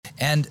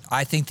And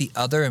I think the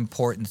other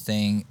important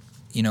thing,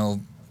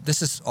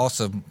 this is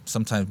also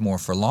sometimes more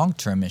for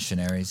long-term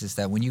missionaries, is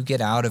that when you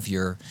get out of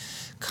your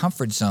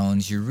comfort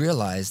zones, you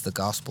realize the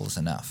gospel is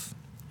enough.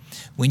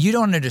 When you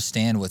don't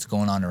understand what's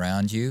going on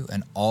around you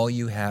and all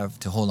you have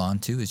to hold on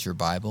to is your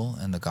Bible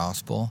and the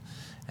gospel,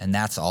 and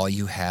that's all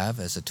you have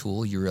as a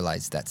tool, you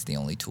realize that's the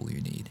only tool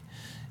you need.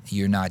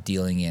 You're not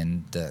dealing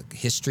in the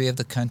history of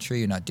the country.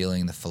 You're not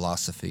dealing in the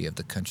philosophy of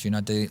the country. You're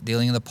not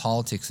dealing in the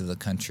politics of the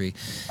country.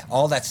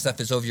 All that stuff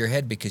is over your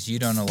head because you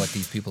don't know what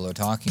these people are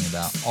talking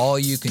about. All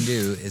you can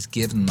do is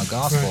give them the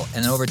gospel. Right.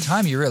 And over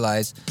time you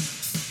realize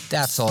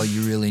that's all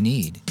you really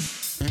need.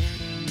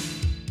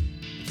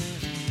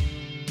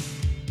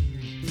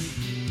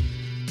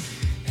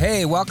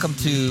 Hey, welcome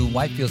to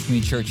Whitefield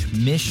Community Church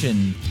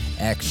Mission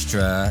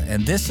Extra.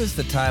 And this is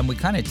the time we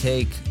kind of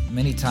take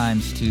many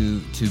times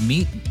to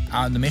meet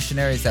the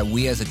missionaries that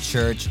we as a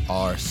church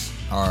are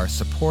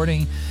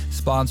supporting,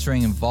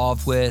 sponsoring,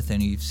 involved with.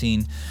 And you've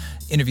seen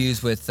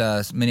interviews with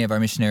many of our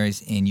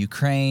missionaries in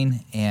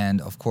Ukraine and,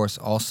 of course,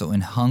 also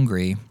in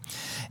Hungary.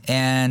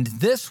 And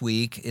this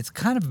week, it's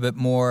kind of a bit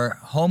more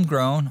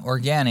homegrown,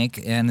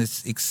 organic, and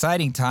it's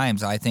exciting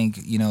times, I think,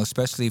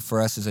 especially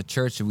for us as a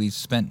church. We've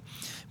spent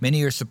many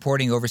years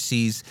supporting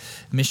overseas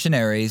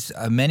missionaries,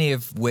 many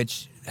of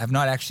which have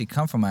not actually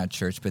come from our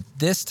church. But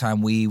this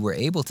time we were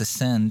able to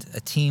send a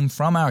team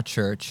from our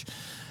church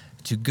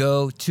to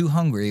go to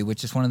Hungary,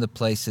 which is one of the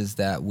places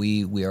that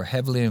we are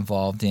heavily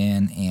involved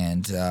in.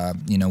 And,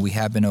 we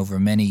have been over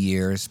many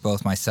years.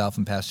 Both myself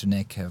and Pastor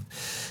Nick have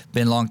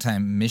been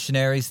longtime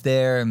missionaries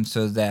there. And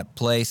so that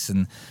place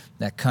and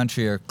that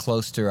country are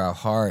close to our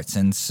hearts.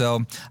 And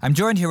so I'm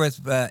joined here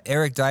with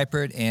Eric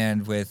Dipert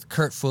and with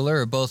Kurt Fuller,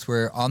 who both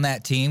were on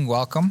that team.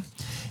 Welcome.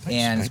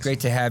 Thanks. It's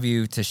great to have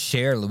you to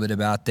share a little bit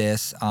about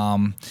this.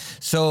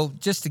 So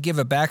just to give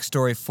a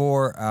backstory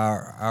for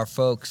our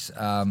folks,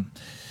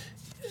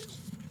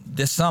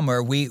 this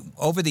summer,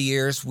 over the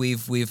years,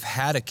 we've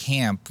had a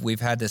camp.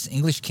 We've had this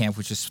English camp,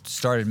 which was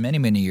started many,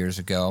 many years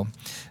ago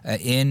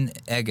in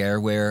Eger,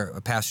 where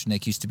Pastor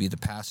Nick used to be the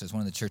pastor. It's one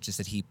of the churches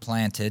that he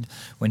planted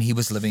when he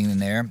was living in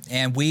there.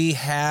 And we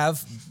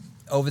have,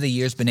 over the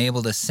years, been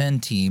able to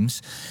send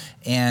teams.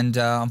 And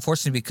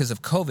unfortunately, because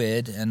of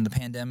COVID and the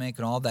pandemic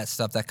and all that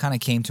stuff, that kind of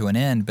came to an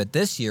end. But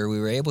this year, we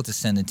were able to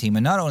send a team,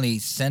 and not only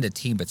send a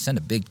team, but send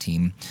a big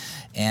team,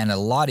 and a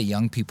lot of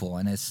young people.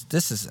 And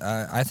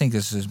I think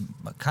this is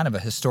kind of a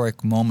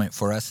historic moment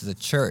for us as a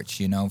church,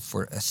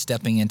 for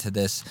stepping into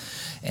this.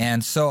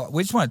 And so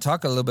we just want to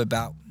talk a little bit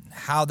about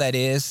how that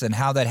is and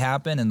how that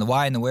happened and the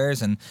why and the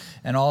wheres and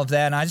all of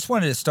that. And I just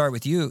wanted to start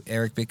with you,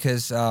 Eric,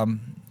 because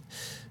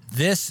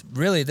This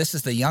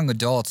is the young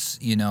adults,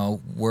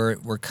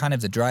 we're kind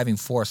of the driving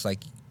force.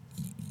 Like,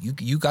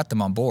 you got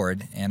them on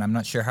board, and I'm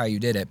not sure how you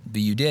did it,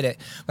 but you did it.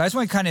 But I just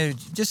want to kind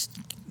of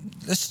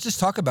let's just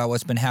talk about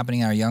what's been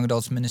happening in our young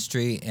adults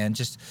ministry and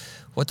just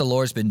what the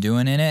Lord's been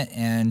doing in it,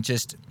 and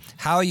just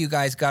how you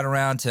guys got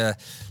around to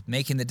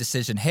making the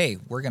decision, hey,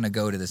 we're going to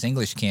go to this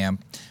English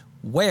camp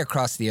way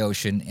across the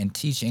ocean and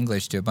teach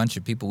English to a bunch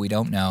of people we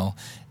don't know.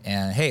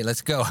 And, hey,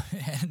 let's go.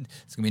 And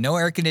it's going to be no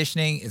air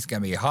conditioning. It's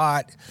going to be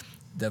hot.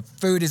 The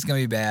food is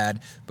going to be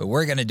bad, but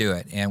we're going to do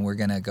it, and we're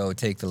going to go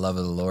take the love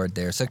of the Lord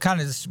there. So kind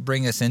of just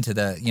bring us into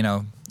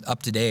the,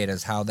 up to date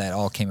as how that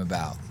all came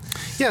about.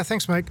 Yeah,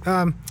 thanks, Mike.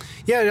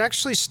 It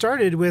actually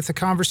started with a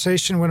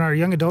conversation when our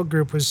young adult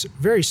group was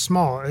very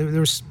small. There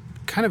was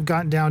kind of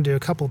gotten down to a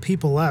couple of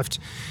people left,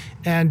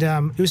 and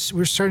we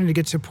were starting to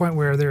get to a point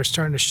where they were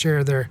starting to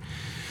share their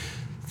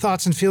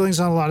thoughts and feelings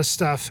on a lot of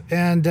stuff.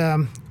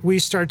 And we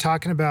started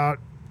talking about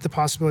the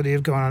possibility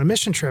of going on a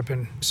mission trip.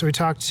 And so we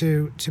talked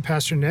to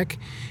Pastor Nick,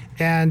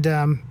 and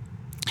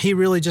he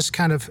really just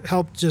kind of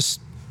helped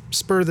just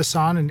spur this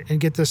on and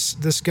get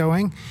this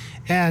going.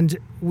 And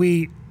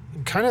I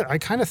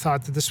kind of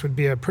thought that this would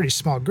be a pretty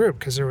small group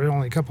because there were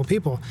only a couple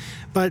people.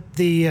 But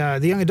the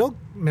young adult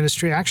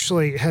ministry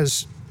actually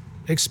has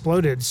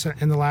exploded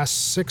in the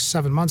last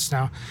 6-7 months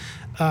now.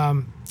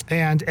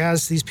 And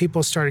as these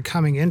people started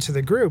coming into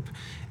the group,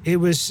 it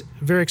was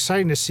very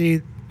exciting to see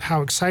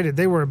how excited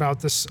they were about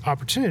this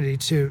opportunity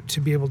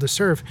to be able to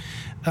serve.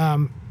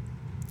 And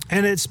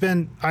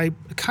I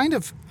kind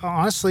of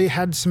honestly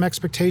had some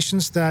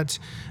expectations that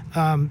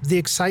the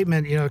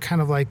excitement,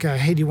 kind of like,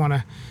 hey, do you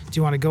want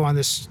to go on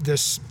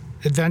this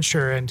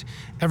adventure? And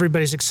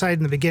everybody's excited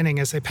in the beginning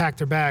as they pack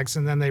their bags,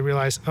 and then they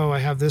realize, oh, I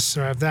have this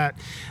or I have that.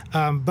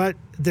 But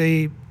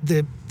the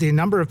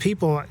number of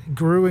people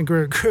grew and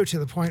grew and grew to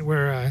the point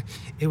where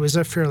it was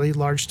a fairly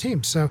large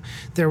team. So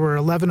there were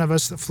 11 of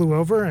us that flew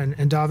over,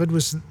 and David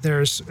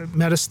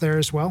met us there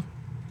as well.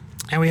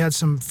 And we had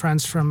some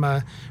friends from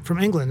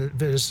England that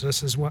visited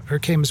us as well, or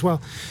came as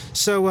well.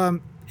 So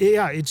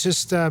it's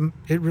just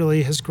it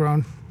really has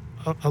grown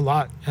a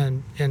lot,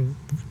 and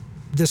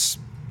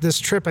this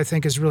trip, I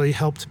think, has really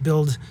helped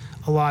build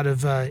a lot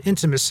of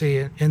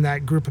intimacy in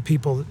that group of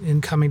people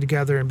in coming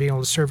together and being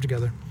able to serve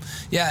together.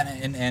 Yeah,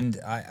 and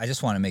I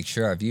just want to make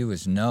sure our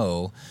viewers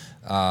know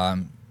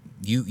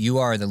you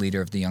are the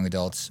leader of the young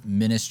adults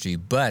ministry,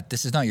 but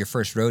this is not your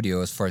first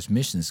rodeo as far as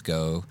missions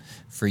go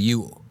for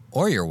you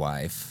or your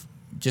wife.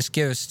 Just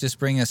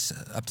bring us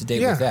up to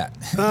date with that.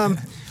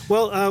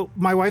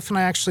 My wife and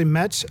I actually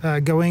met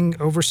going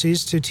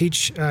overseas to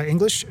teach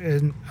English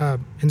in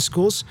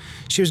schools.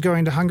 She was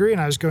going to Hungary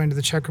and I was going to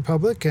the Czech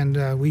Republic,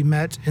 and we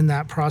met in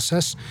that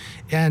process.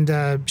 And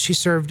she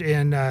served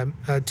in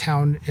a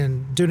town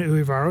in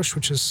Dunaújváros,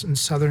 which is in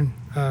southern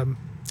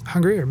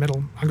Hungary or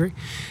middle Hungary,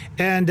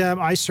 and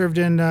I served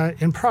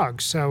in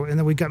Prague. So, and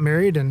then we got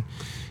married and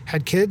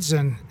had kids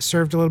and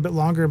served a little bit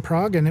longer in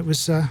Prague, and it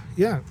was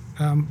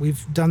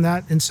we've done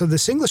that. And so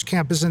this English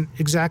camp isn't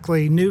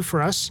exactly new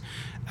for us.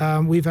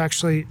 We've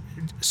actually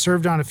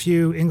served on a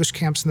few English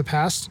camps in the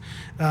past.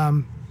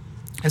 It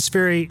was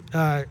very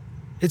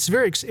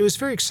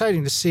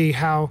exciting to see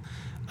how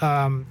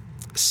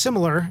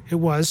similar it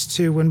was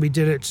to when we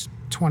did it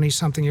 20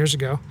 something years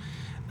ago,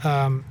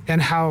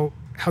 and how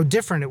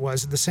different it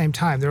was at the same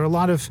time. There are a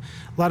lot of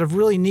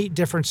really neat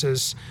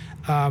differences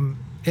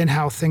in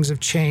how things have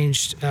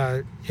changed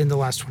in the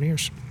last 20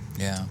 years.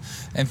 Yeah.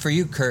 And for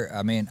you, Kurt,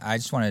 I mean, I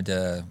just wanted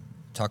to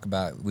talk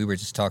about, we were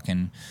just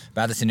talking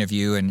about this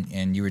interview,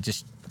 and you were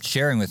just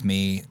sharing with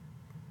me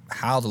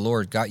how the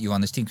Lord got you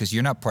on this team, because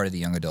you're not part of the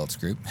young adults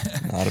group.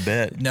 Not a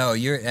bit. No,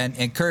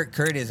 and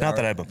Kurt is not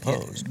that I'm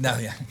opposed.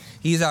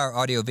 He's our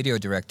audio video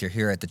director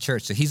here at the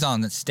church, so he's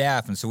on the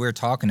staff, and so we were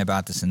talking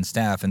about this in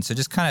staff, and so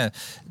just kind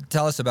of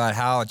tell us about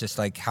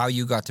how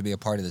you got to be a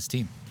part of this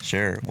team.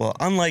 Sure. Well,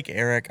 unlike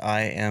Eric,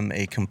 I am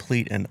a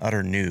complete and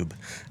utter noob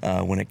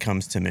when it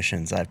comes to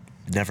missions. I've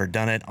never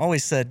done it.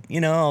 Always said,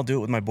 I'll do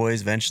it with my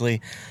boys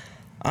eventually.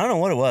 I don't know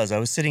what it was. I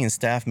was sitting in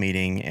staff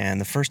meeting,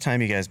 and the first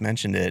time you guys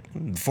mentioned it,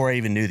 before I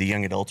even knew the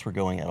young adults were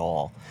going at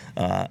all,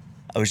 I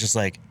was just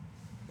like,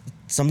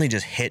 something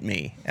just hit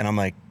me, and I'm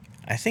like,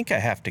 I think I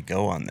have to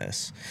go on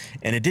this,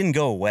 and it didn't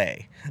go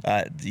away,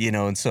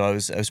 and so I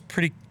was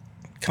pretty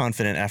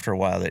confident after a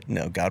while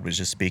that God was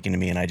just speaking to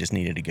me, and I just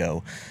needed to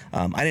go.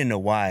 I didn't know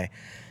why.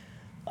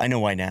 I know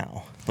why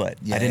now, but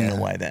I didn't know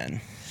why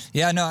then.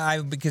 Yeah,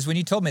 no, because when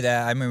you told me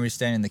that, I remember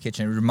standing in the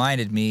kitchen. It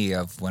reminded me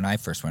of when I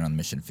first went on the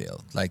mission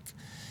field. Like,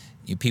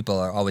 people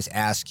are always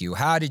ask you,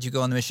 how did you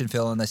go on the mission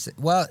field? And I said,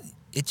 well,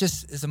 it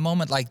just is a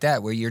moment like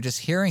that where you're just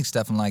hearing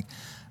stuff and like,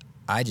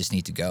 I just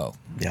need to go.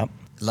 Yep.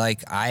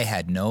 Like, I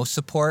had no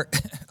support.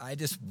 I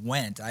just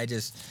went. I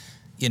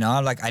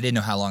didn't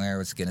know how long I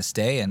was going to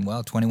stay. And,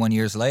 21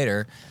 years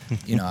later,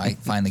 I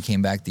finally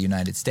came back to the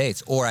United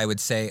States. Or I would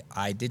say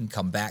I didn't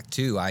come back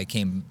I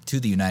came to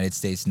the United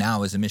States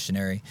now as a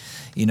missionary,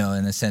 in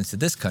the sense of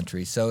this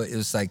country. So it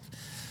was like,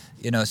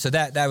 so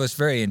that was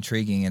very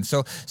intriguing. And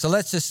so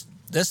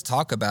let's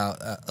talk about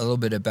a little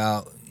bit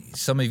about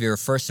some of your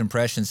first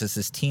impressions as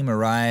this team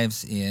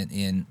arrives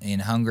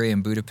in Hungary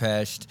and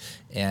Budapest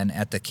and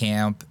at the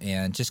camp,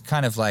 and just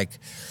kind of like,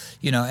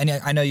 and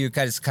I know you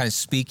guys kind of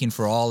speaking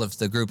for all of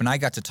the group, and I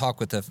got to talk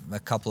with a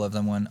couple of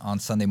them on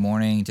Sunday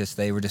morning.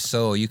 They were just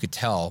so, you could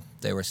tell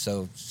they were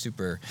so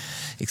super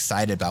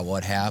excited about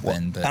what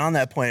happened. Well, on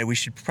that point, we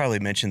should probably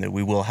mention that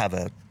we will have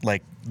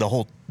the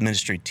whole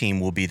ministry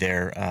team will be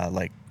there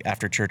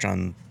after church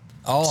on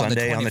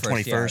Sunday on the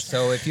 21st. Yeah.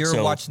 So if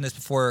you're watching this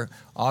before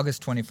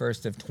August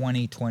 21st of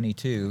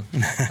 2022,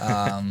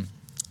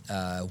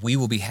 we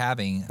will be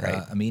having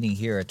a meeting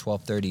here at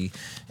 12:30,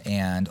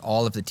 and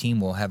all of the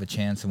team will have a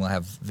chance, and we'll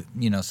have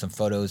some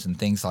photos and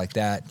things like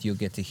that. You'll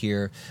get to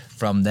hear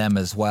from them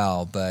as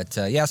well. But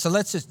so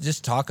let's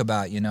just talk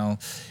about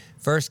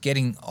first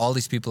getting all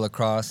these people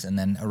across, and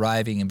then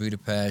arriving in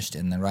Budapest,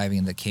 and then arriving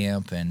in the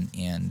camp,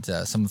 and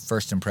some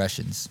first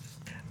impressions.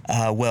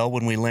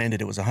 When we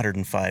landed, it was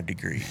 105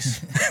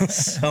 degrees.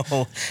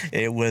 So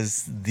it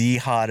was the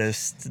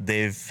hottest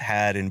they've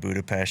had in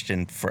Budapest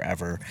in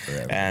forever.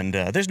 And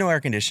there's no air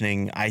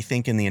conditioning, I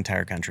think, in the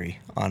entire country,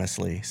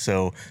 honestly.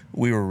 So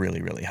we were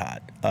really, really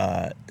hot.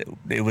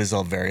 It was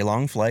a very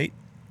long flight.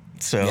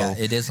 So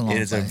it is a long flight.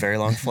 It is a very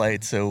long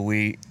flight. So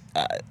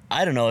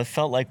I don't know, it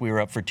felt like we were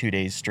up for 2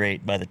 days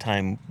straight by the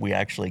time we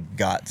actually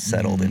got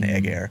settled in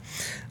Eger.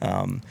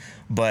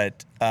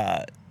 But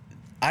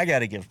I got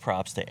to give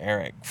props to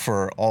Eric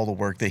for all the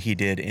work that he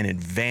did in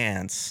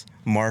advance,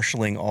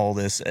 marshaling all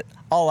this.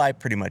 All I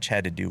pretty much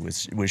had to do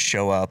was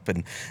show up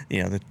and,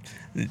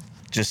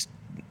 just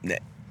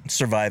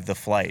survive the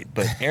flight.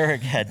 But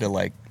Eric had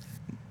to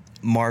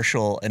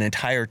marshal an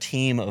entire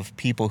team of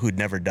people who'd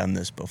never done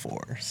this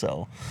before.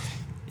 So.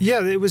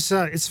 Yeah, it was.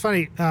 It's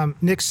funny.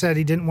 Nick said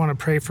he didn't want to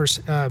pray for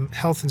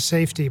health and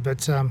safety,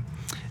 but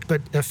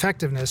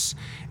effectiveness,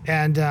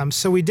 and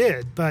so we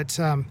did. But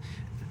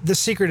the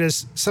secret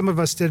is some of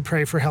us did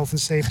pray for health and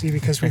safety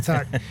because we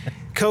thought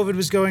COVID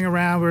was going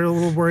around. We were a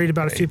little worried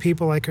about a few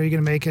people, like, are you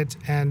going to make it?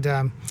 And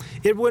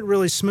it went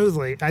really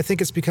smoothly. I think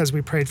it's because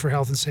we prayed for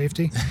health and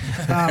safety.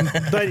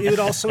 But it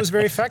also was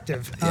very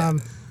effective.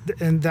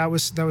 And that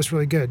was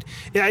really good.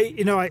 Yeah,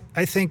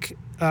 I think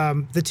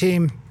the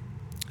team,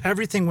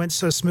 everything went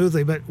so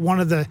smoothly, but one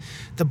of the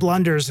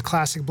blunders, the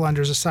classic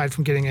blunders, aside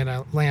from getting in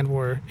a land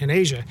war in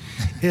Asia,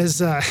 is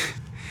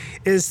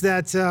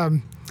that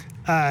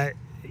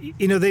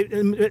you know,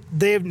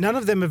 they have, none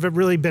of them have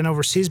really been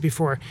overseas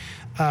before,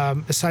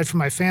 aside from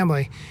my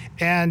family,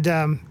 and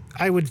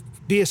I would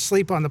be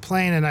asleep on the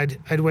plane, and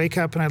I'd wake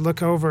up and I'd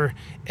look over,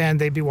 and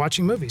they'd be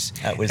watching movies.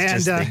 I was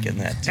just thinking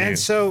that too. And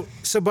so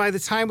by the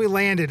time we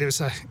landed, it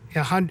was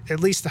at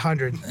least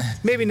 100,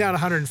 maybe not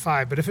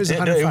 105, but if it was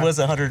 105, it was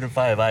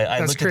 105. I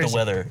looked crazy. at the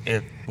weather.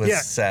 It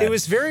was sad. It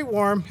was very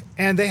warm,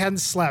 and they hadn't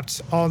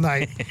slept all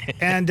night,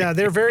 and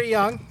they're very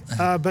young,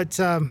 but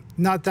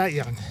not that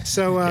young.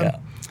 So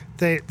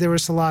there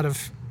was a lot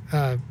of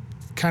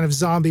kind of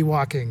zombie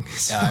walking.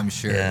 So. Yeah, I'm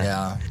sure.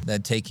 Yeah,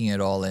 that taking it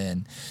all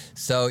in.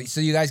 So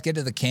you guys get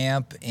to the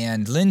camp,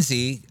 and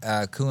Lindsay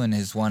Kuhn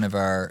is one of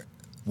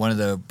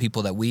the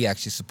people that we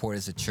actually support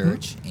as a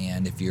church. Mm-hmm.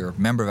 And if you're a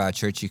member of our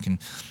church, you can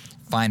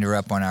find her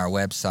up on our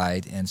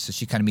website. And so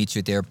she kind of meets you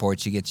at the airport.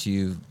 She gets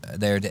you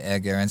there to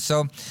Edgar. And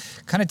so,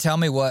 kind of tell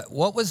me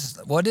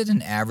what did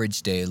an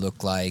average day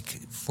look like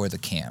for the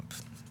camp?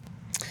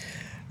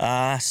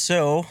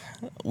 So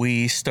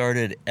we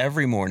started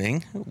every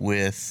morning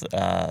with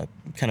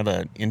kind of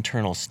an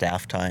internal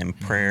staff time,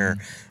 prayer,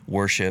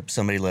 worship,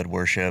 somebody led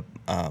worship.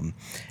 And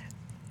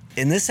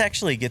this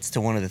actually gets to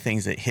one of the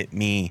things that hit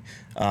me.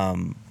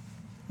 One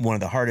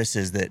of the hardest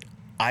is that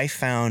I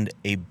found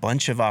a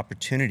bunch of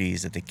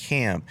opportunities at the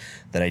camp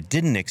that I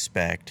didn't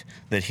expect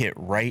that hit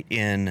right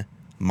in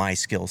my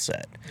skill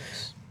set.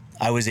 Yes.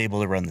 I was able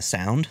to run the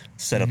sound,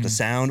 set up the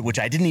sound, which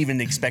I didn't even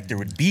expect there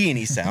would be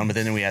any sound, but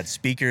then we had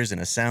speakers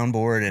and a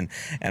soundboard, and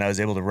I was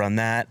able to run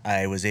that.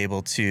 I was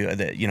able to,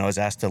 I was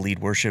asked to lead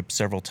worship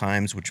several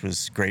times, which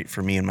was great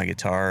for me and my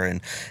guitar,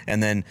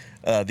 and then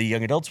the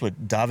young adults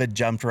David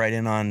jumped right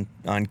in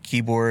on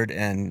keyboard,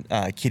 and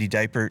Kitty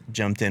Diaper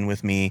jumped in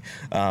with me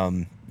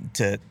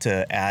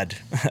to add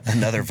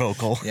another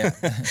vocal. Yeah.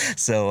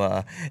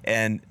 So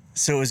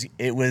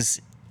it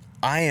was.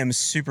 I am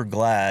super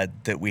glad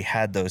that we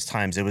had those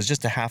times. It was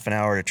just a half an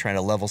hour to try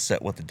to level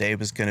set what the day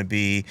was going to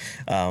be,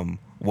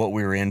 what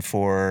we were in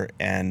for,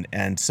 and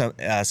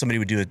somebody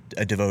would do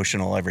a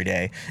devotional every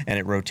day, and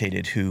it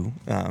rotated who,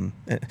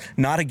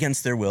 not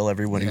against their will,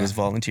 everybody was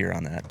volunteer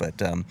on that,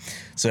 but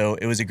so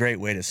it was a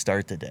great way to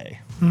start the day.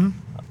 Mm-hmm.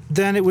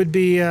 Then it would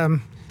be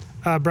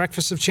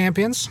Breakfast of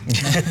Champions,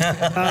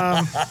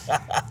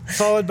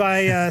 followed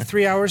by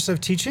 3 hours of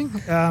teaching,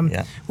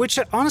 which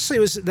honestly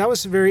was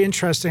very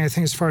interesting, I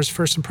think, as far as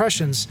first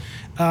impressions.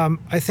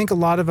 I think a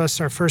lot of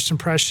us, our first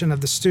impression of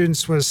the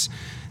students was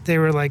they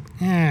were like,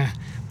 eh.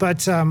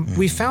 But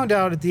we found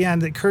out at the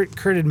end that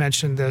Kurt had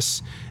mentioned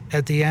this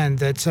at the end,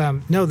 that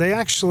no, they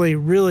actually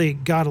really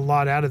got a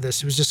lot out of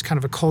this. It was just kind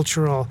of a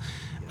cultural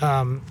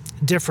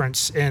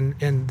difference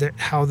in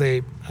how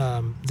they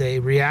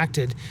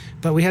reacted.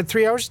 But we had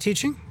 3 hours of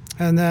teaching,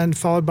 and then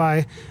followed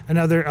by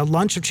a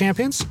lunch of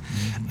champions.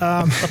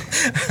 And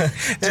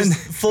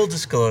full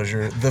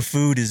disclosure, the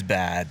food is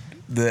bad.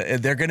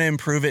 They're going to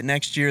improve it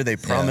next year. They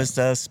promised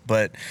us,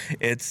 but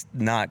it's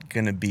not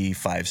going to be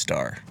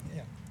 5-star.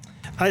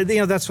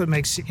 That's what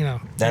makes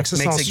makes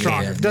us all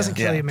stronger. It doesn't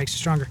kill you; it makes you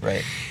stronger.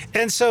 Right.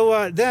 And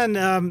so then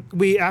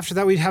after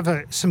that we'd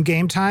have some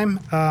game time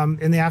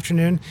in the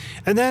afternoon,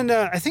 and then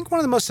I think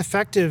one of the most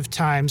effective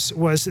times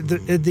was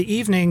the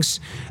evenings.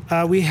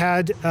 We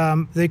had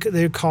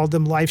they called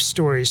them life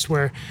stories,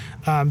 where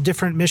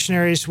different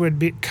missionaries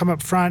would come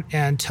up front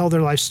and tell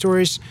their life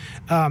stories.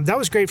 That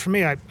was great for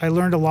me. I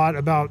learned a lot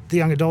about the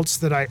young adults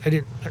that I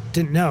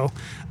didn't know.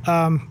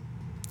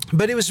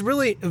 But it was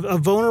really a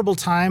vulnerable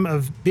time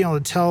of being able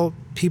to tell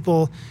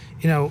people,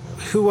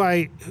 who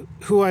I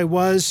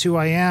was, who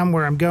I am,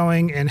 where I'm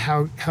going, and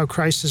how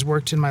Christ has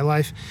worked in my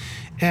life.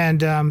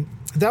 And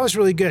that was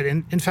really good.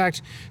 And in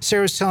fact,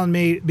 Sarah was telling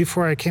me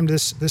before I came to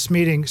this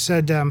meeting,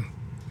 said,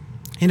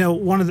 we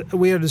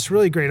had this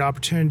really great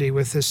opportunity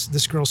with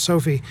this girl,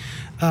 Sophie.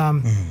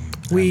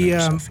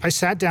 I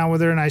sat down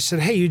with her and I said,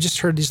 hey, you just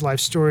heard these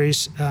life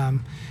stories.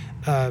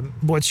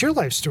 What's your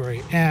life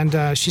story?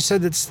 And she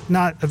said it's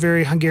not a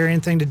very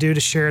Hungarian thing to do, to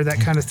share that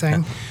kind of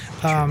thing.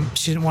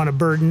 She didn't want to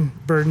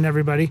burden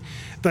everybody,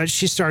 but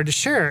she started to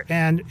share.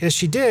 And as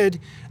she did,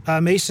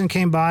 Mason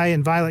came by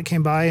and Violet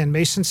came by, and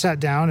Mason sat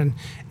down and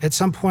at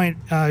some point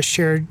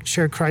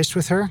shared Christ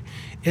with her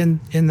in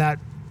that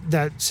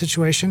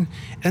situation.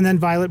 And then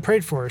Violet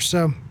prayed for her.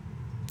 So,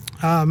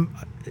 and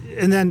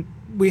then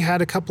we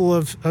had a couple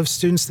of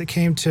students that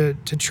came to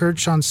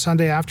church on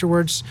Sunday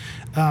afterwards,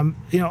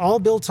 all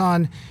built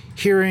on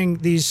hearing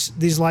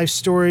these life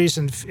stories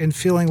and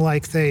feeling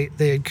like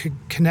they could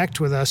connect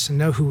with us and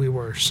know who we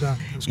were. So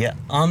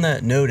on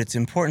that note, it's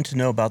important to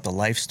know about the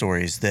life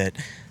stories that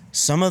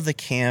some of the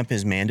camp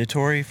is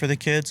mandatory for the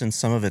kids and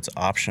some of it's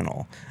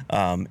optional.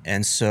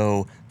 And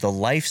so the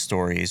life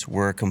stories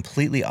were a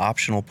completely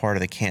optional part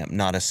of the camp.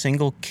 Not a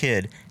single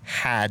kid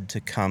had to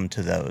come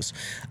to those.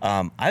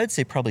 I would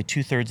say probably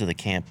 2/3 of the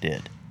camp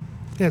did.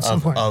 Yeah, at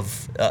some point.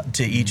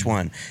 To each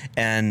one.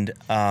 And,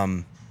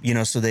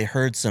 so they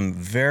heard some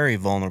very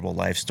vulnerable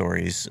life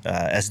stories,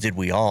 as did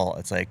we all.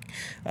 It's like,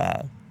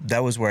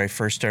 that was where I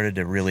first started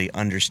to really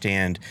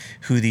understand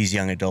who these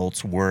young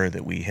adults were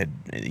that we had,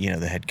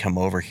 that had come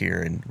over here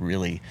and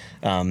really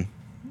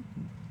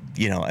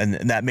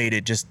and that made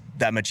it just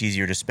that much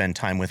easier to spend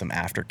time with them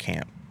after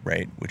camp,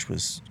 right? Which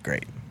was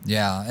great.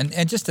 Yeah,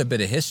 and just a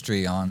bit of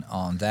history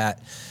on that.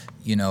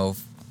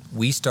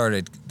 We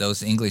started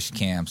those English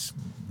camps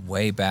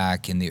way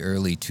back in the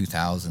early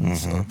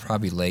 2000s, or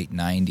probably late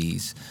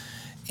 90s,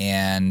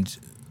 and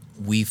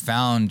we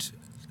found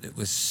it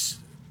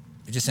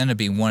just ended up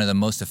being one of the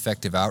most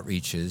effective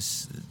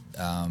outreaches.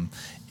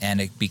 And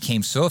it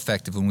became so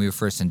effective when we were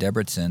first in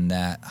Debrecen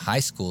that high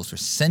schools were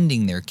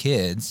sending their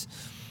kids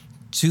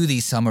to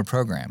these summer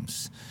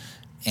programs.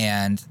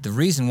 And the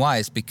reason why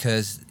is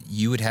because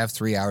you would have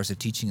 3 hours of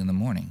teaching in the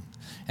morning.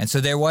 And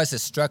so there was a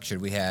structure.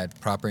 We had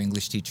proper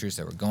English teachers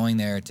that were going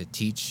there to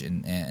teach,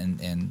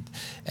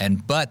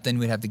 but then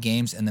we'd have the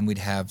games, and then we'd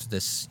have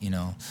this,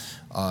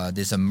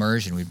 this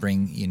immersion. We'd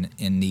bring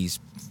in these,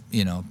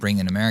 bring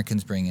in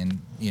Americans, bring in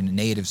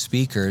native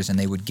speakers, and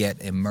they would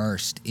get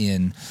immersed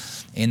in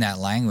that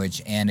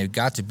language. And it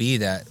got to be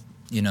that,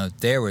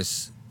 there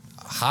was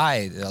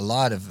a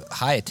lot of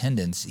high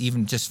attendance,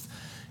 even just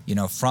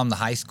from the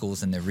high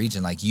schools in the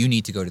region, like, you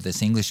need to go to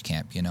this English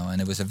camp, and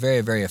it was a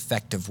very, very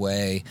effective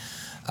way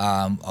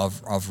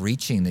of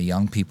reaching the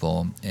young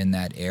people in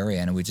that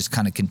area. And we just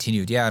kind of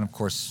continued. Yeah, and of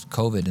course,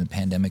 COVID and the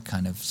pandemic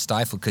kind of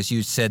stifled, because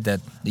you said that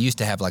they used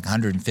to have like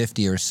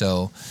 150 or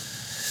so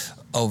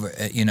over,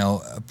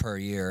 per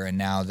year, and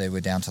now they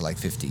were down to like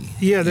 50.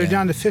 Yeah, they're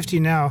down to 50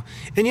 now.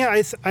 And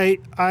yeah,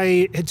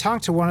 I had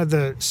talked to one of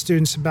the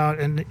students about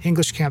an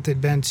English camp they'd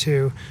been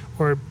to,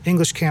 or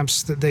English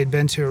camps that they'd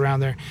been to around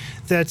there,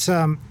 that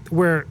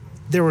where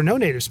there were no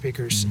native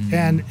speakers.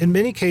 And in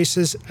many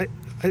cases,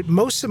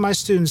 most of my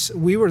students,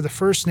 we were the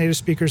first native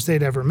speakers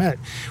they'd ever met,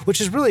 which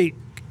is really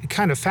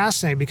kind of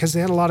fascinating, because they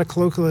had a lot of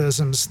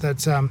colloquialisms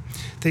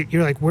that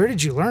you're like, where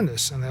did you learn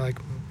this? And they're like,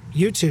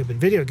 YouTube and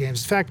video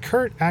games. In fact,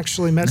 Kurt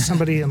actually met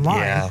somebody in line.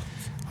 Yeah.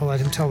 I'll let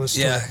him tell this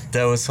story. Yeah,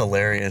 that was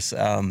hilarious.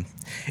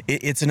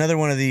 It's another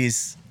one of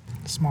these.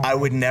 Small I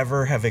would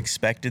never have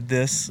expected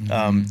this.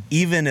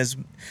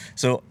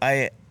 So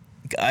I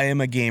am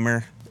a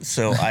gamer.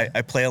 So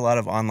I play a lot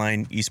of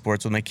online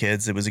esports with my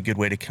kids. It was a good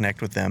way to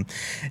connect with them,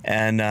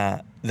 and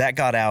that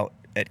got out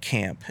at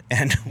camp.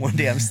 And one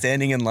day I'm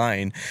standing in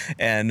line,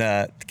 and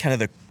kind of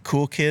the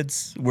cool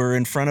kids were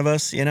in front of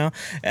us,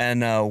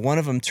 and one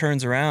of them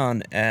turns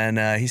around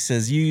and he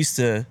says, "You used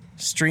to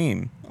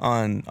stream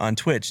on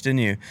Twitch, didn't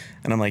you?"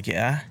 And I'm like,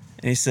 "Yeah."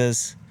 And he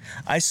says,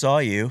 "I saw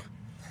you.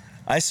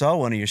 I saw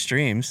one of your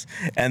streams."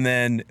 And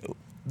then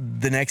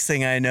the next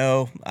thing I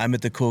know, I'm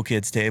at the cool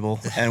kids table,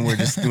 and we're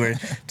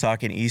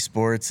talking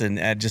esports,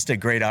 and just a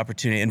great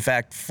opportunity. In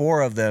fact,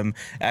 4 of them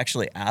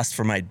actually asked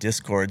for my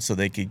Discord so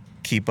they could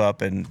keep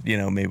up, and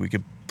maybe we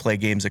could play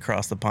games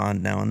across the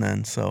pond now and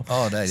then. So,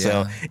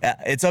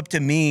 it's up to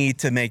me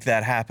to make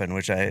that happen,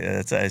 which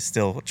I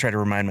still try to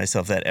remind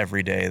myself that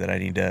every day, that I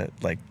need to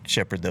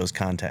shepherd those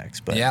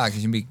contacts. But yeah,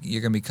 because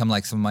you're gonna become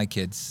like some of my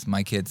kids.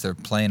 My kids are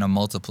playing on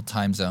multiple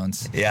time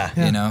zones. Yeah.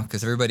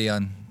 Because everybody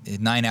on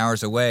 9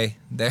 hours away,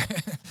 there.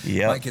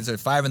 Yeah. My kids are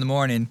 5 in the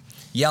morning,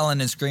 yelling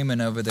and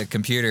screaming over the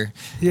computer.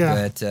 Yeah.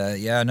 But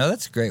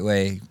that's a great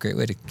way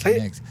to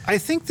connect. I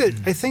think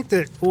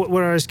that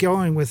what I was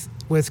going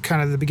with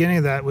kind of the beginning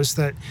of that was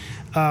that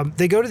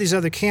they go to these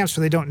other camps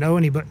where they don't know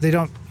anybody, they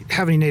don't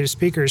have any native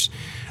speakers.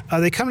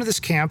 They come to this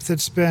camp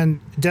that's been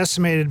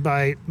decimated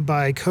by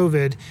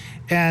COVID,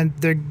 and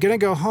they're going to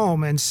go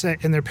home and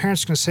their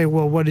parents are going to say,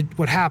 "Well,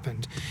 what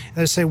happened?" And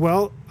they say,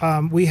 "Well,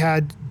 we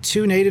had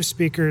 2 native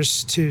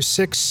speakers to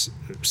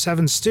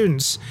 6-7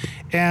 students,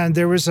 and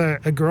there was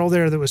a girl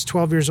there that was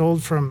 12 years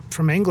old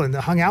from England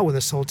that hung out with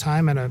us the whole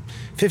time, and a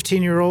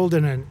 15-year-old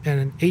and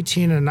an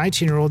 18 and a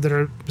 19-year-old that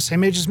are the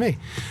same age as me,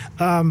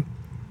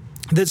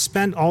 that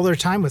spent all their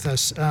time with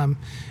us."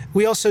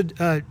 We also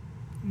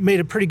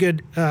made a pretty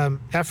good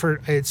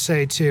effort, I'd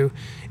say,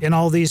 in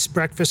all these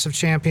breakfasts of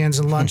champions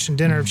and lunch and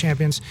dinner of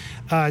champions,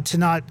 to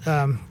not,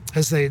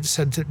 as they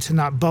said, to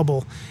not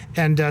bubble,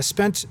 and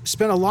spent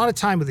a lot of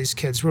time with these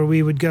kids, where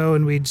we would go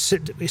and we'd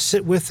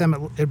sit with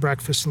them at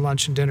breakfast and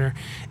lunch and dinner,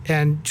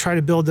 and try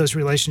to build those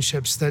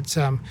relationships that.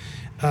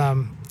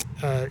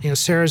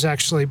 Sarah's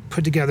actually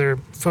put together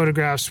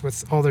photographs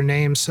with all their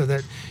names, so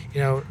that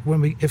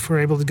if we're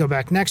able to go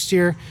back next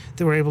year,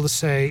 that we're able to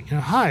say,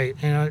 "Hi,"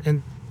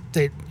 and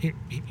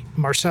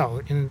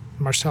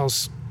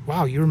Marcel's,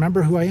 "Wow, you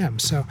remember who I am."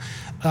 So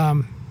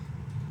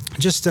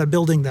just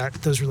building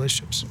those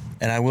relationships.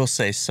 And I will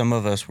say, some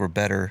of us were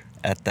better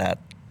at that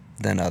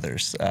than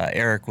others.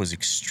 Eric was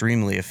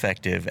extremely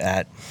effective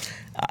at.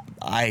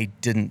 I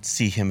didn't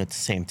see him at the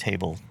same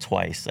table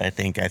twice. I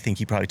think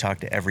he probably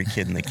talked to every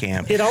kid in the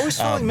camp. It always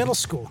felt like middle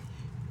school.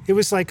 It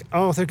was like,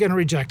 "Oh, they're going to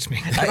reject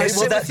me."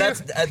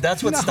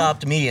 That's what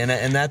stopped me,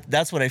 and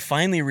that's what I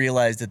finally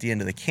realized at the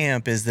end of the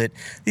camp, is that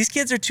these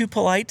kids are too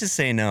polite to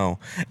say no.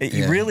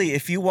 Yeah. Really,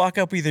 if you walk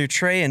up with your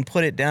tray and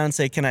put it down and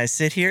say, "Can I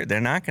sit here?"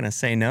 they're not going to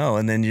say no,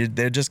 and then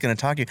they're just going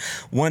to talk to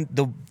you.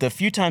 The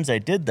few times I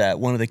did that,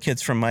 one of the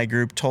kids from my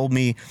group told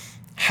me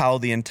how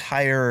the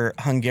entire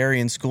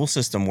Hungarian school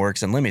system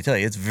works, and let me tell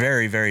you, it's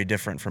very, very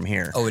different from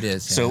here. Oh, it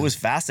is. So it was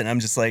fascinating. I'm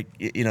just like,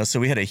 so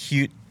we had a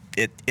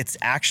it's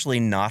actually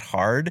not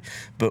hard,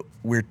 but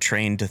we're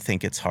trained to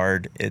think it's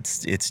hard.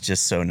 It's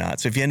just so not.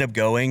 So if you end up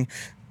going,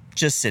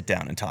 just sit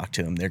down and talk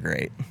to them. They're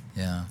great.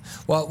 Yeah.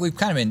 Well, we've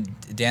kind of been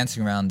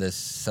dancing around this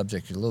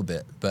subject a little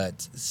bit,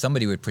 but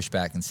somebody would push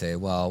back and say,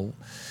 well,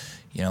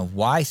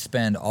 why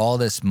spend all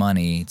this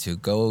money to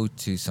go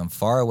to some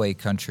faraway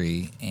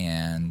country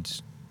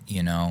and,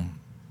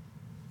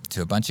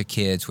 to a bunch of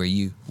kids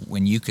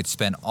when you could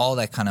spend all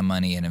that kind of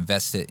money and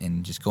invest it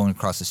in just going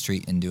across the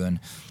street and doing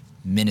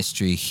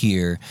ministry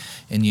here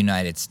in the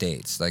United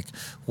States? Like,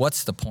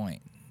 what's the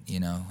point?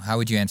 How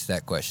would you answer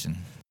that question?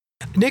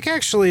 Nick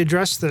actually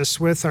addressed this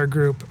with our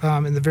group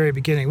in the very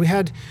beginning. We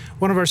had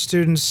one of our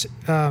students,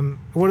 one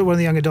of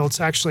the young adults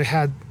actually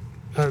had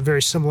a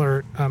very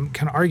similar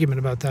kind of argument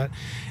about that.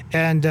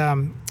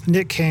 And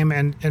Nick came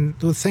and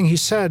the thing he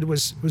said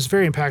was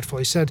very impactful.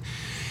 He said,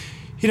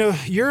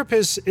 Europe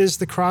is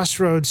the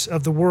crossroads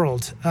of the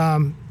world.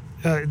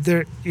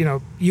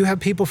 You have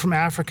people from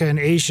Africa and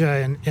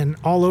Asia and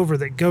all over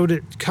that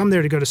come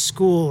there to go to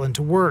school and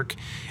to work.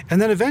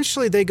 And then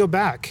eventually they go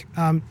back.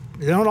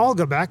 They don't all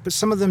go back, but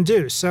some of them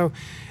do. So,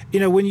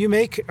 when you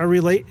make a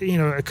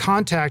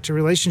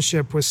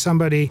relationship with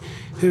somebody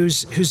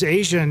who's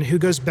Asian, who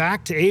goes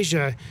back to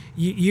Asia,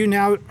 you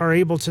now are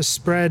able to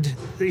spread,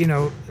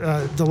 the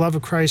love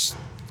of Christ,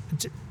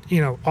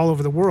 all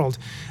over the world.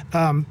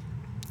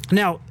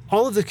 Now,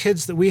 all of the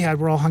kids that we had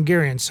were all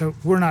Hungarian, so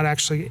we're not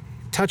actually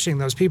touching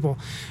those people.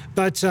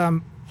 But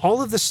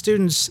all of the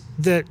students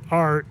that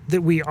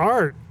we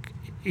are,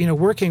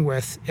 working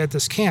with at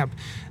this camp,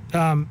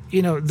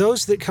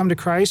 those that come to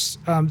Christ,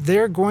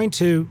 they're going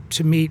to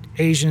meet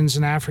Asians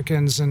and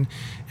Africans and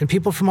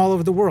people from all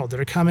over the world that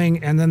are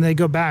coming, and then they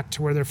go back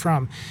to where they're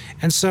from.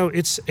 And so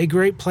it's a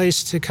great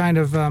place to kind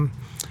of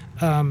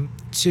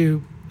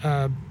to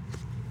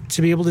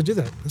be able to do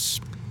that.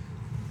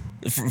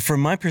 From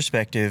my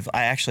perspective,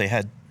 I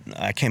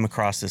came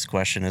across this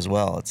question as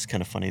well. It's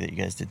kind of funny that you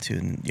guys did too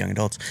in young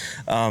adults.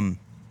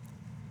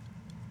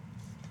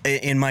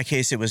 In my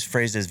case, it was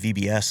phrased as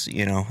VBS.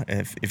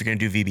 If you're going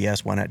to do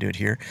VBS, why not do it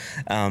here?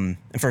 And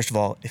first of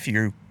all, if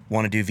you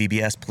want to do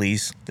VBS,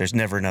 please. There's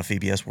never enough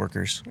VBS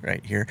workers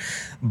right here.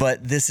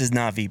 But this is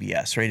not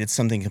VBS, right? It's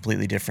something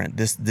completely different.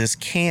 This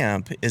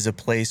camp is a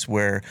place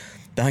where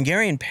the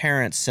Hungarian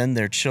parents send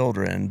their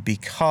children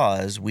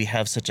because we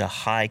have such a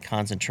high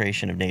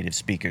concentration of native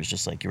speakers,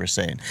 just like you were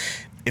saying.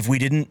 If we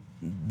didn't,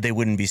 they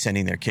wouldn't be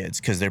sending their kids,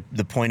 because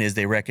the point is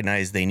they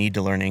recognize they need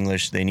to learn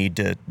English. They need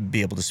to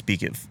be able to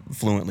speak it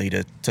fluently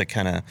to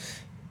kind of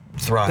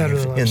thrive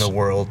in the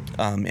world,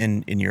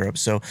 in Europe.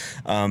 So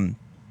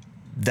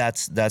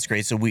that's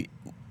great. So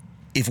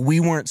if we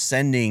weren't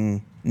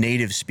sending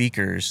native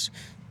speakers,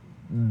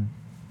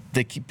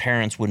 the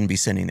parents wouldn't be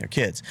sending their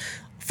kids.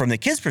 From the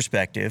kids'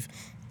 perspective,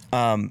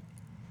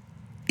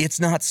 it's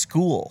not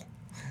school.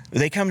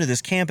 They come to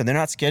this camp and they're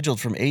not scheduled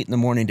from 8 in the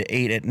morning to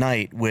 8 at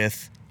night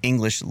with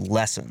English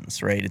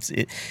lessons, right?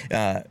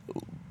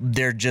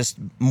 They're just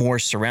more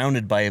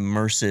surrounded by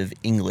immersive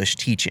English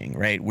teaching,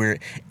 right? We're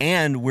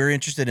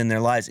interested in their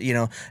lives.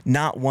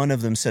 Not one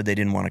of them said they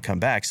didn't want to come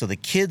back. So the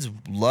kids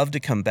love to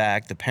come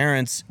back. The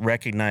parents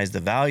recognize the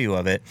value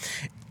of it.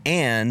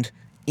 And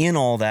in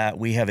all that,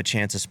 we have a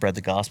chance to spread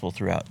the gospel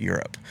throughout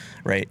Europe,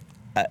 right?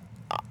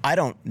 I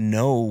don't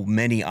know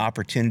many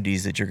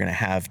opportunities that you're going to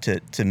have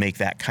to make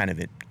that kind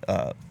of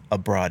a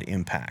broad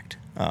impact.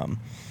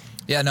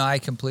 Yeah, no, I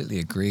completely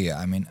agree.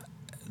 I mean,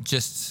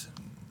 just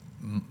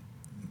the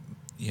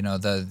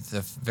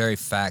very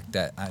fact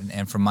that,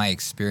 and from my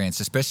experience,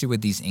 especially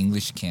with these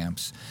English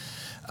camps,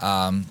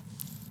 one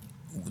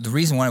of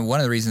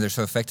the reasons they're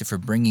so effective for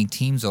bringing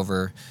teams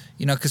over,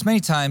 because many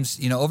times,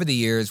 over the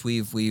years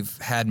we've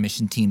had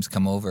mission teams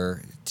come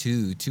over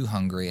to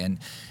Hungary, and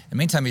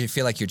many times you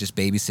feel like you're just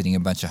babysitting a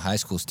bunch of high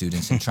school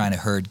students and trying to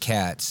herd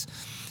cats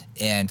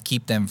and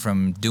keep them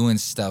from doing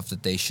stuff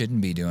that they shouldn't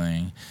be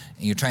doing.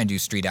 And you're trying to do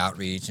street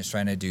outreach and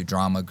trying to do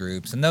drama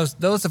groups. And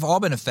those have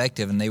all been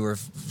effective, and they were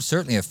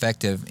certainly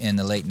effective in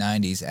the late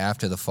 90s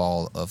after the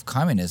fall of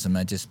communism.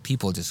 And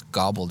people just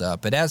gobbled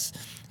up. But as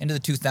into the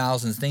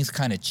 2000s, things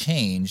kind of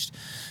changed.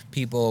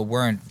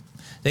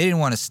 They didn't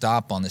want to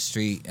stop on the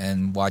street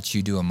and watch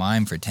you do a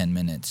mime for 10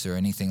 minutes or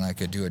anything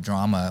like, or do a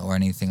drama or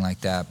anything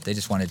like that. They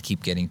just wanted to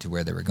keep getting to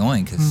where they were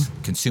going, because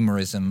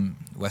consumerism,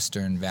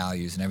 Western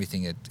values, and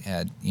everything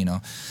had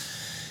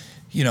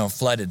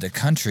flooded the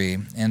country.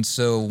 And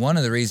so one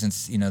of the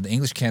reasons, the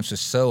English camps are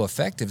so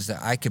effective is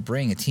that I could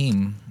bring a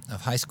team of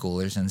high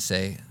schoolers and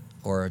say,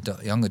 or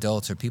young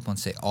adults or people, and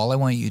say, all I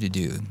want you to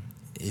do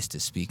is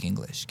to speak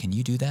English. Can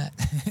you do that?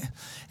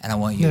 And I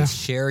want you to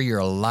share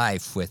your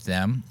life with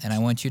them, and I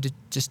want you to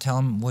just tell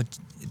them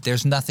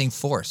there's nothing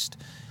forced.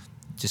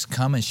 Just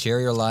come and share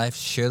your life,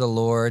 share the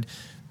Lord,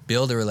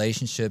 build a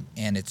relationship,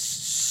 and it's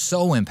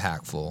so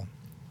impactful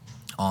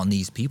on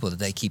these people that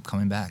they keep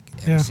coming back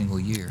every single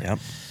year. Yep.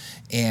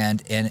 And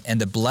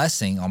the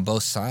blessing on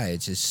both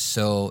sides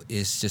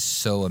is just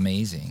so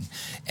amazing.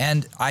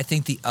 And I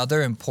think the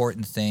other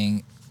important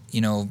thing,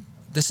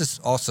 this is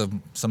also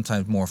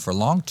sometimes more for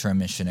long-term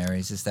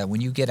missionaries, is that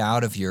when you get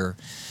out of your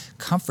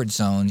comfort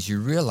zones, you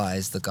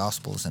realize the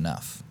gospel is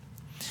enough.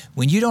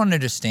 When you don't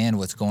understand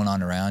what's going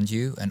on around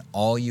you and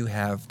all you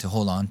have to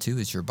hold on to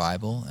is your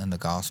Bible and the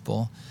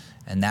gospel,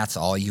 and that's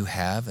all you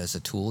have as a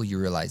tool, you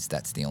realize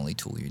that's the only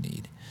tool you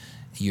need.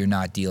 You're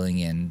not dealing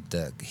in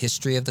the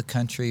history of the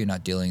country. You're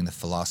not dealing in the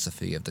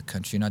philosophy of the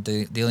country. You're not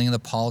dealing in the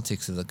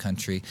politics of the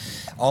country.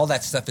 All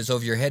that stuff is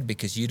over your head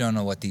because you don't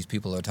know what these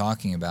people are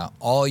talking about.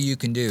 All you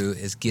can do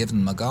is give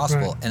them a gospel.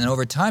 Right. And then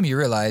over time you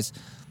realize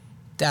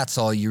that's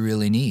all you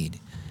really need.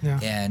 Yeah.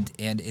 And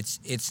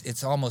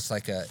it's almost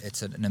like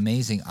it's an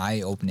amazing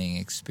eye-opening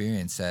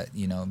experience that,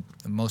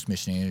 most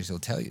missionaries will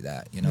tell you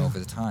that,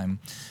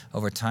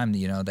 over time,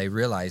 they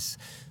realize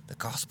the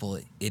gospel,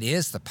 it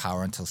is the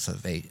power unto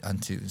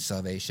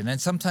salvation.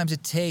 And sometimes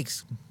it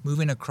takes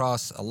moving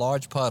across a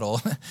large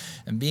puddle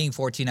and being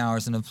 14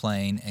 hours in a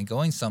plane and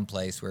going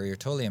someplace where you're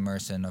totally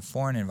immersed in a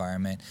foreign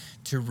environment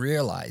to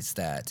realize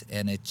that.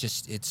 And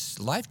it's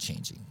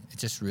life-changing. It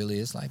just really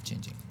is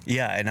life-changing.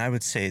 Yeah, and I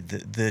would say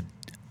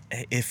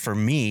if for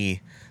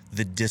me,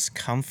 the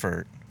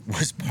discomfort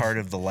was part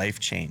of the life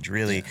change,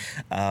 really.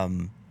 Yeah.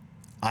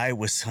 I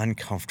was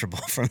uncomfortable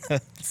from the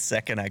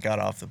second I got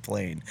off the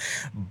plane,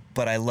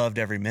 but I loved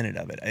every minute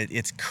of it.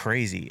 It's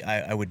crazy.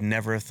 I would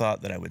never have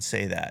thought that I would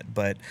say that,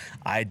 but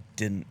I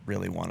didn't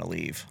really want to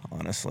leave,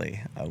 honestly.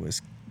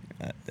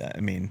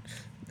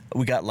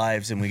 We got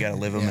lives and we got to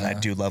live them, and I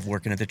do love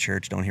working at the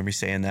church. Don't hear me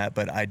saying that,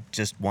 but I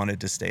just wanted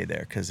to stay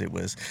there because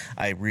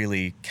I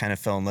really kind of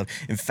fell in love.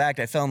 In fact,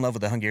 I fell in love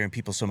with the Hungarian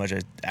people so much I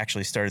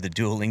actually started the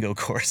Duolingo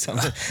course. I'm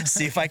going to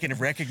see if I can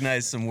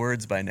recognize some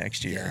words by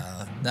next year.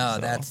 Yeah, no,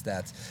 that's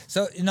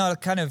so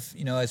kind of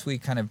as we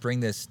kind of bring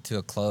this to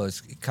a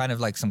close, kind of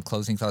like some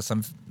closing thoughts,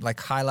 some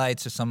like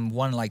highlights or some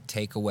one like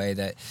takeaway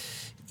that.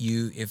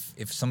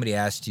 If somebody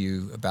asked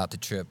you about the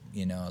trip,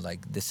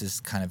 this is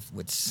kind of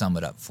would sum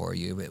it up for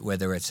you,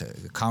 whether it's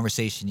a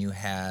conversation you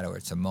had or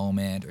it's a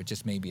moment or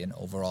just maybe an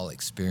overall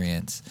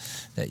experience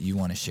that you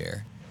want to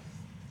share.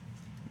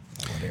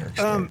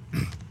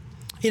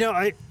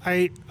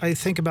 I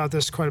think about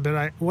this quite a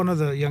bit. One of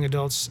the young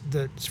adults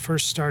that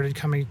first started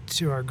coming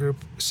to our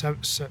group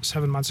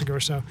 7 months ago or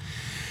so,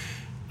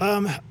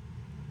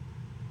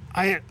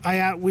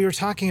 we were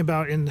talking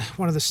about in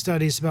one of the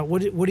studies about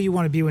what do you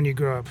want to be when you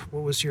grow up?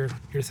 What was your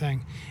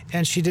thing?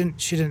 And she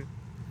didn't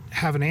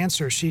have an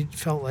answer. She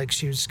felt like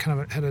she was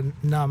had a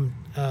numb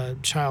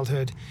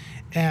childhood,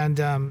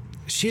 and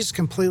she's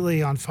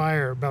completely on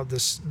fire about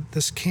this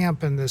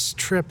camp, and this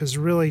trip has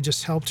really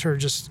just helped her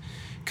just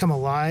come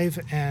alive.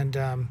 And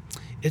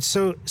it's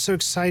so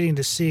exciting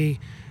to see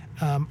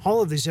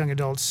all of these young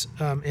adults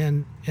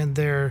in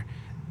their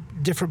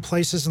different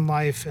places in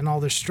life and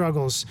all their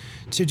struggles,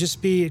 to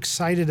just be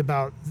excited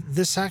about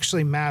this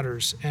actually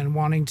matters and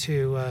wanting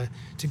to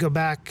go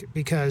back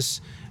because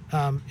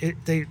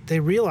they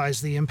realize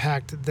the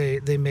impact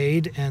that they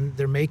made and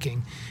they're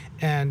making.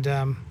 And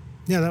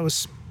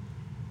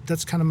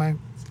that's kind of my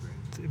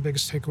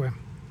biggest takeaway.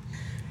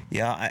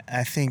 Yeah,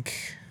 I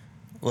think,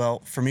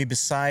 well, for me,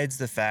 besides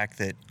the fact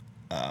that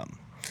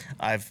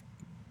I've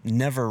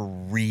never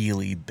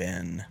really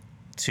been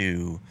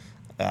to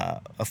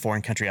a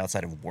foreign country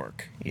outside of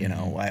work.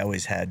 I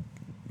always had,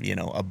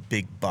 a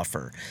big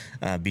buffer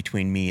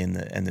between me and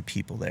the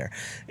people there.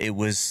 It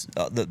was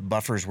the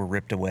buffers were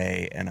ripped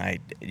away, and I,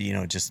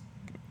 just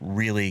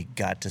really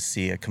got to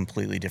see a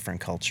completely different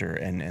culture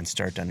and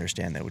start to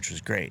understand that, which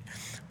was great.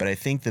 But I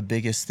think the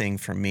biggest thing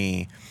for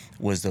me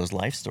was those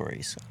life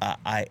stories.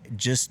 I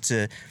just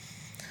to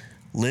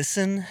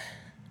listen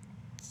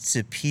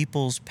to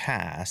people's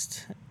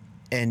past,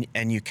 and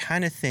you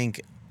kind of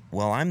think,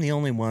 well, I'm the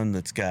only one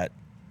that's got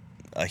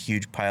a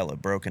huge pile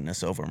of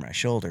brokenness over my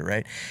shoulder,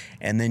 right?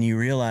 And then you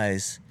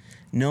realize,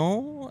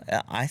 no,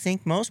 I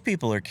think most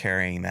people are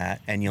carrying that,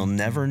 and you'll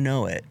never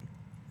know it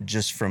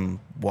just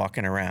from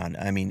walking around.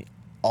 I mean,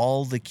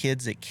 all the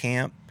kids at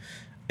camp,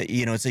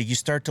 it's like you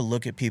start to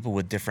look at people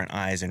with different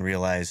eyes and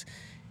realize,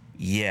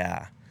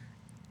 yeah,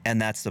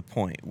 and that's the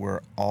point.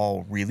 We're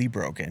all really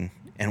broken,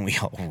 and we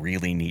all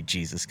really need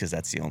Jesus, because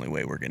that's the only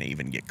way we're going to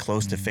even get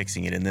close to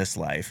fixing it in this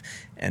life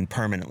and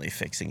permanently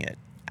fixing it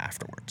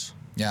afterwards.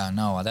 Yeah,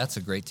 no, that's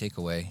a great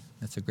takeaway.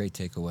 That's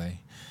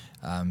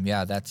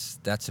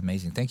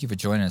amazing. Thank you for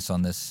joining us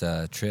on this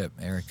trip,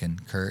 Eric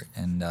and Kurt,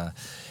 and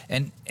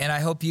I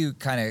hope you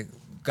kind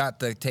of got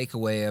the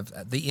takeaway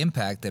of the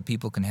impact that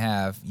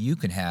you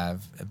can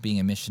have of being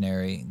a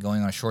missionary,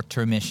 going on a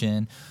short-term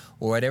mission,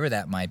 or whatever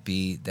that might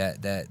be.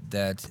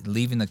 That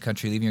leaving the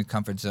country, leaving your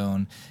comfort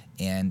zone,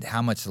 and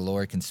how much the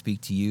Lord can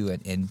speak to you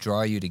and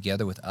draw you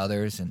together with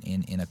others and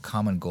in a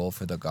common goal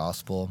for the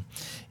gospel.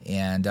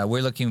 And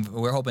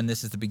we're hoping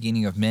this is the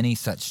beginning of many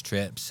such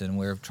trips, and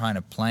we're trying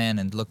to plan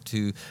and look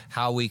to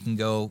how we can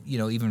go,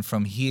 even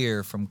from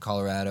here, from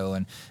Colorado,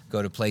 and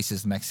go to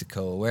places,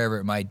 Mexico, or wherever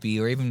it might be,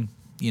 or even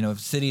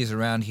cities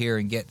around here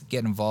and get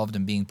involved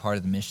in being part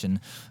of the mission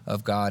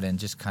of God, and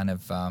just kind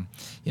of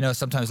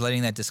sometimes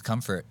letting that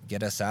discomfort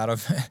get us out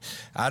of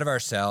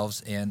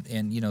ourselves and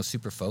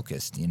super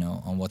focused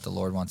on what the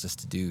Lord wants us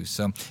to do.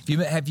 So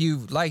have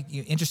you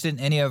interested in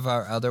any of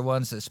our other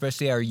ones,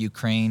 especially our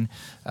Ukraine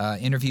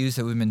interviews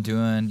that we've been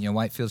doing?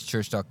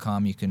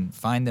 whitefieldschurch.com, you can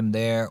find them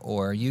there,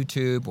 or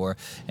YouTube, or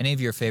any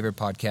of your favorite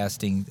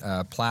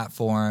podcasting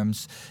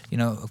platforms.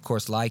 Of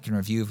course, like and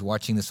review. If you're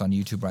watching this on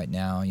YouTube right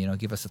now,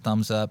 give us a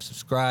thumbs up,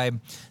 subscribe.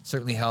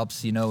 Certainly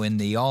helps, in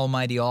the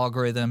almighty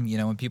algorithm.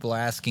 When people are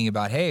asking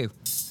about, hey,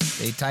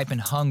 they type in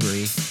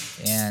Hungary,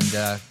 and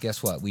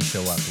guess what? We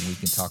show up and we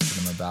can talk to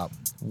them about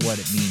what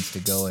it means to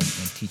go and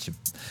teach a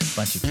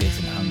bunch of kids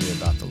in Hungary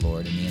about the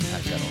Lord and the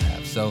impact that'll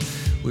have. So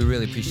we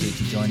really appreciate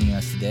you joining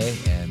us today,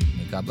 and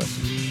may God bless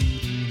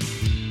you.